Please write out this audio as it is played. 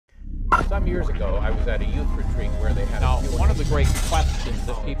Some years ago, I was at a youth retreat where they had. Now, one of the great questions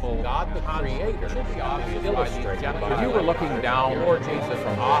that people God the Creator should be obvious by these Gentiles. if you were looking down Lord Jesus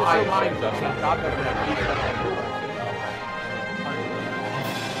from high, high, God doesn't have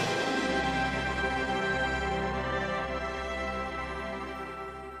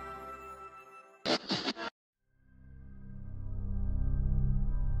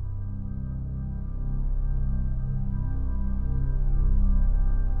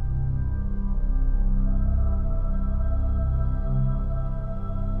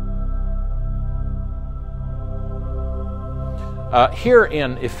here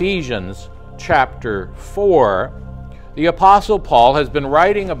in Ephesians chapter 4, the Apostle Paul has been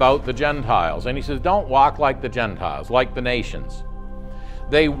writing about the Gentiles, and he says, don't walk like the Gentiles, like the nations.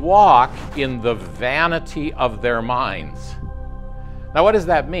 They walk in the vanity of their minds. Now, what does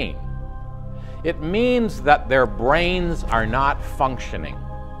that mean? It means that their brains are not functioning.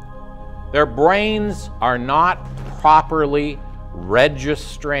 Their brains are not properly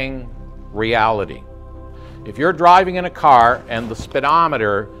registering reality. If you're driving in a car and the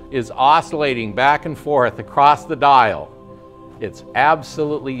speedometer is oscillating back and forth across the dial, it's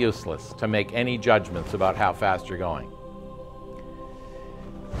absolutely useless to make any judgments about how fast you're going.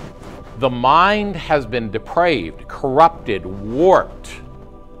 The mind has been depraved, corrupted, warped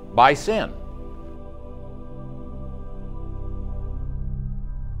by sin.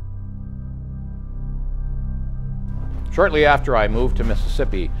 Shortly after I moved to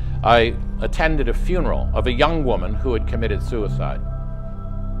Mississippi, I attended a funeral of a young woman who had committed suicide.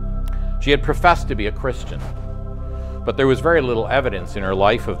 She had professed to be a Christian, but there was very little evidence in her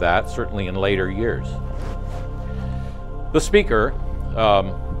life of that, certainly in later years. The speaker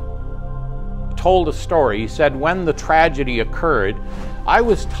told a story. He said, when the tragedy occurred, I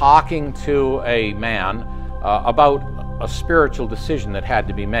was talking to a man about a spiritual decision that had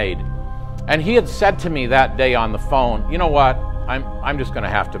to be made. And he had said to me that day on the phone, you know what, I'm just going to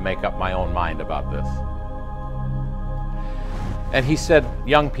have to make up my own mind about this. And he said,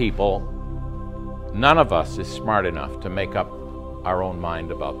 young people, none of us is smart enough to make up our own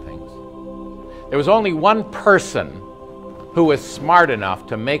mind about things. There was only one person who was smart enough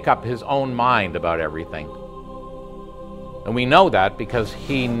to make up his own mind about everything. And we know that because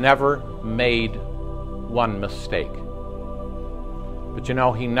he never made one mistake. But you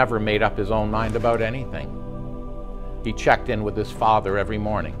know, he never made up his own mind about anything. He checked in with his Father every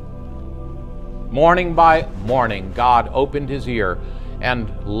morning. Morning by morning, God opened his ear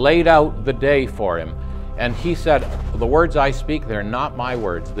and laid out the day for him. And he said, the words I speak, they're not my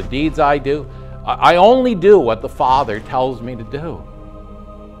words. The deeds I do, I only do what the Father tells me to do.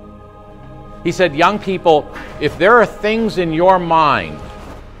 He said, young people, if there are things in your mind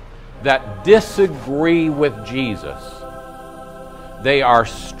that disagree with Jesus, they are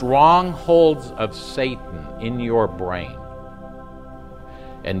strongholds of Satan in your brain.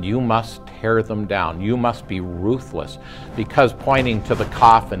 And you must tear them down. You must be ruthless. Because pointing to the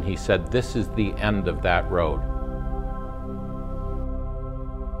coffin, he said, this is the end of that road.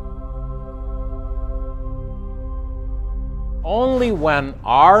 Only when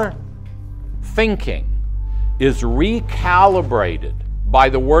our thinking is recalibrated by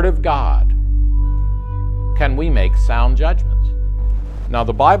the Word of God can we make sound judgments. Now,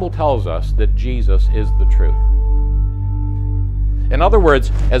 the Bible tells us that Jesus is the truth. In other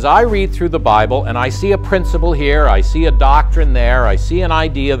words, as I read through the Bible and I see a principle here, I see a doctrine there, I see an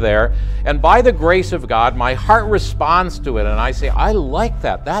idea there, and by the grace of God, my heart responds to it and I say, I like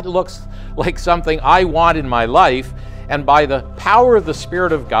that. That looks like something I want in my life. And by the power of the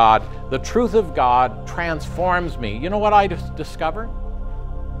Spirit of God, the truth of God transforms me. You know what I discover?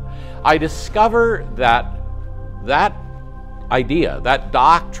 I discover that that idea, that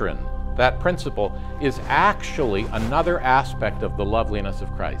doctrine, that principle is actually another aspect of the loveliness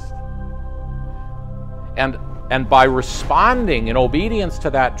of Christ. And by responding in obedience to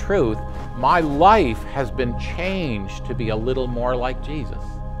that truth, my life has been changed to be a little more like Jesus.